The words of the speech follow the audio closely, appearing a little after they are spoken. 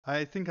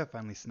I think I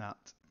finally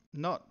snapped.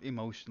 Not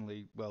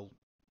emotionally, well,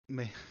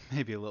 may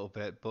maybe a little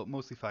bit, but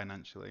mostly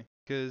financially.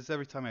 Because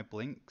every time I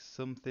blink,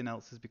 something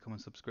else has become a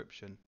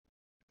subscription.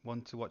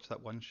 Want to watch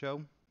that one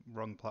show?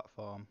 Wrong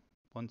platform.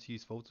 Want to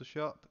use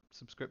Photoshop?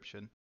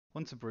 Subscription.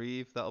 Want to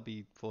breathe? That'll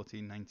be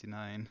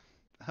 14.99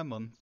 a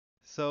month.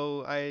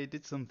 So I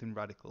did something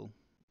radical.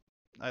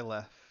 I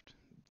left.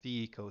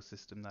 The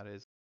ecosystem, that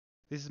is.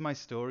 This is my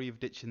story of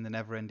ditching the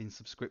never-ending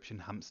subscription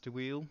hamster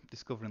wheel,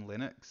 discovering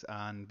Linux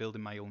and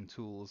building my own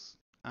tools,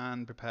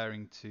 and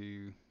preparing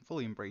to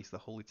fully embrace the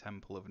holy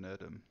temple of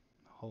nerdom,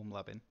 home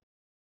labbing.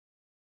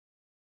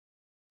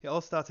 It all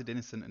started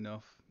innocent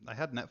enough. I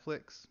had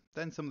Netflix,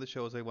 then some of the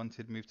shows I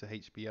wanted moved to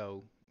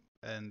HBO,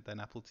 and then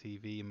Apple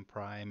TV and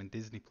Prime and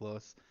Disney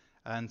Plus,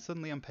 and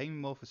suddenly I'm paying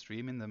more for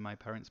streaming than my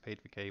parents paid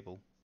for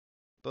cable.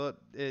 But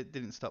it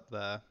didn't stop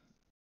there.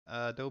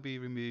 Adobe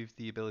removed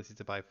the ability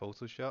to buy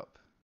Photoshop.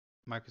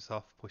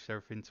 Microsoft pushed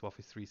everything to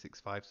Office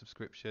 365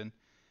 subscription.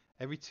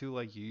 Every tool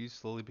I used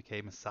slowly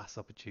became a SaaS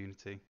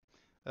opportunity,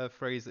 a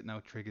phrase that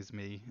now triggers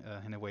me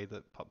in a way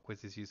that pop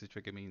quizzes used to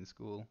trigger me in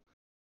school.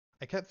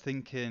 I kept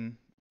thinking,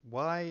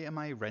 why am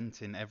I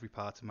renting every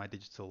part of my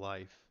digital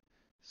life?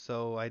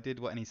 So I did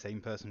what any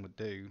sane person would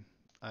do.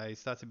 I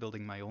started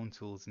building my own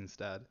tools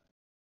instead.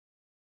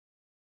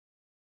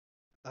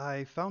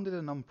 I founded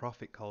a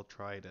non-profit called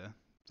Tridah.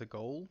 The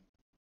goal?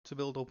 To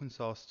build open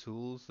source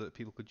tools that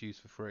people could use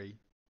for free,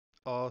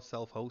 or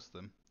self-host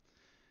them.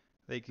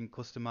 They can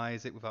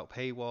customize it without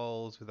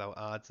paywalls, without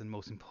ads, and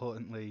most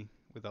importantly,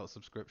 without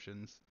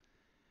subscriptions.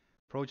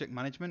 Project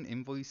management,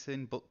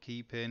 invoicing,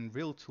 bookkeeping,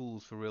 real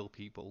tools for real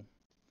people.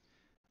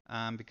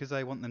 And because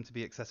I want them to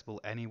be accessible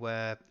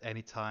anywhere,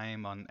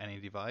 anytime, on any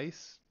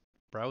device,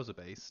 browser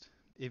based.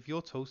 If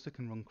your toaster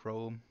can run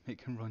Chrome, it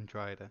can run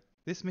Trider.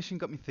 This mission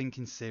got me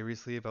thinking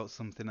seriously about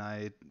something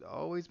I'd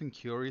always been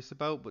curious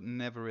about but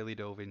never really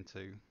dove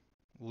into: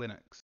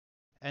 Linux.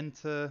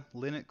 Enter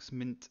Linux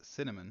Mint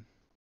Cinnamon.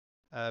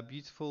 A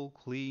beautiful,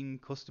 clean,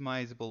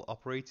 customizable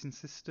operating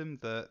system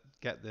that,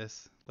 get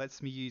this,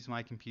 lets me use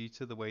my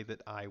computer the way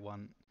that I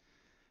want.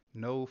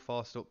 No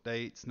forced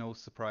updates, no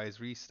surprise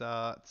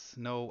restarts,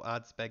 no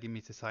ads begging me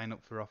to sign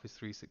up for Office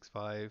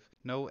 365,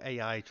 no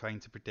AI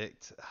trying to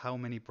predict how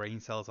many brain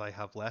cells I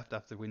have left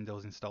after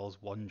Windows installs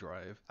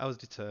OneDrive. I was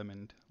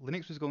determined.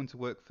 Linux was going to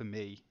work for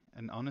me,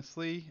 and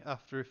honestly,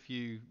 after a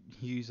few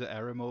user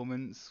error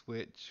moments,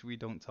 which we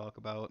don't talk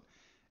about,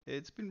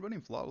 it's been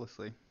running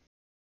flawlessly.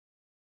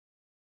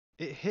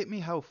 It hit me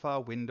how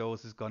far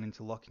Windows has gone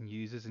into locking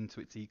users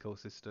into its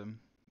ecosystem.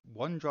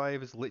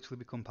 OneDrive has literally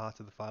become part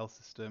of the file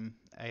system.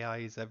 AI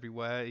is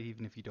everywhere,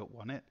 even if you don't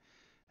want it.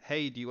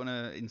 Hey, do you want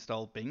to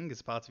install Bing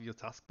as part of your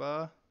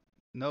taskbar?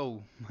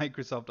 No,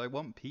 Microsoft, I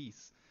want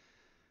peace.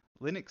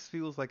 Linux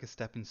feels like a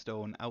stepping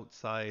stone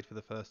outside for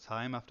the first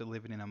time after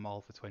living in a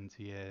mall for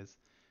 20 years.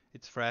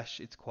 It's fresh,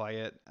 it's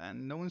quiet,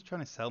 and no one's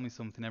trying to sell me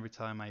something every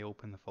time I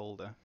open the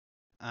folder.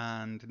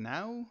 And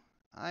now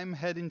I'm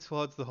heading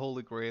towards the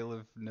holy grail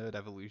of nerd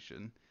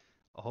evolution,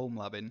 home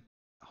labbing,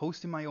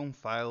 hosting my own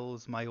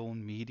files, my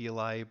own media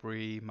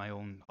library, my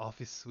own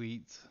office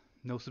suite.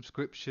 No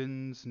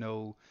subscriptions,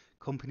 no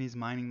companies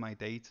mining my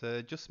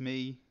data, just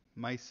me,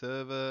 my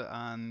server,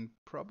 and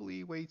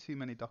probably way too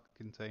many Docker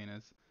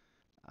containers.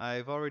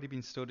 I've already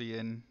been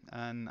studying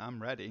and I'm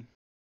ready.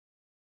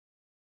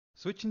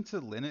 Switching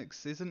to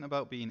Linux isn't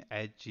about being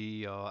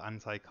edgy or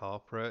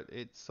anti-corporate,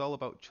 it's all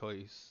about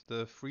choice.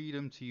 The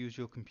freedom to use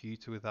your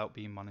computer without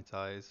being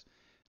monetized,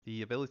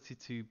 the ability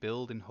to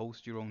build and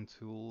host your own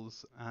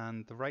tools,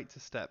 and the right to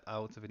step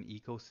out of an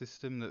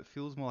ecosystem that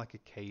feels more like a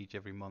cage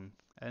every month.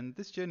 And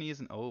this journey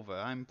isn't over.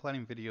 I'm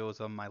planning videos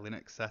on my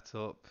Linux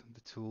setup,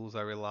 the tools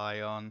I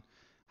rely on,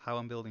 how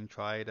I'm building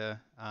Trider,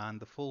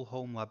 and the full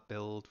home lab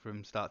build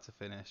from start to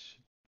finish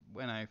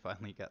when I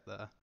finally get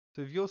there.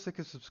 So if you're sick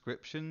of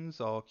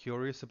subscriptions or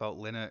curious about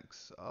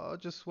Linux or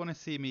just want to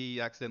see me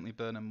accidentally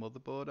burn a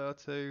motherboard or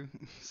two,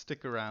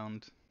 stick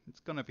around. It's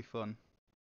gonna be fun.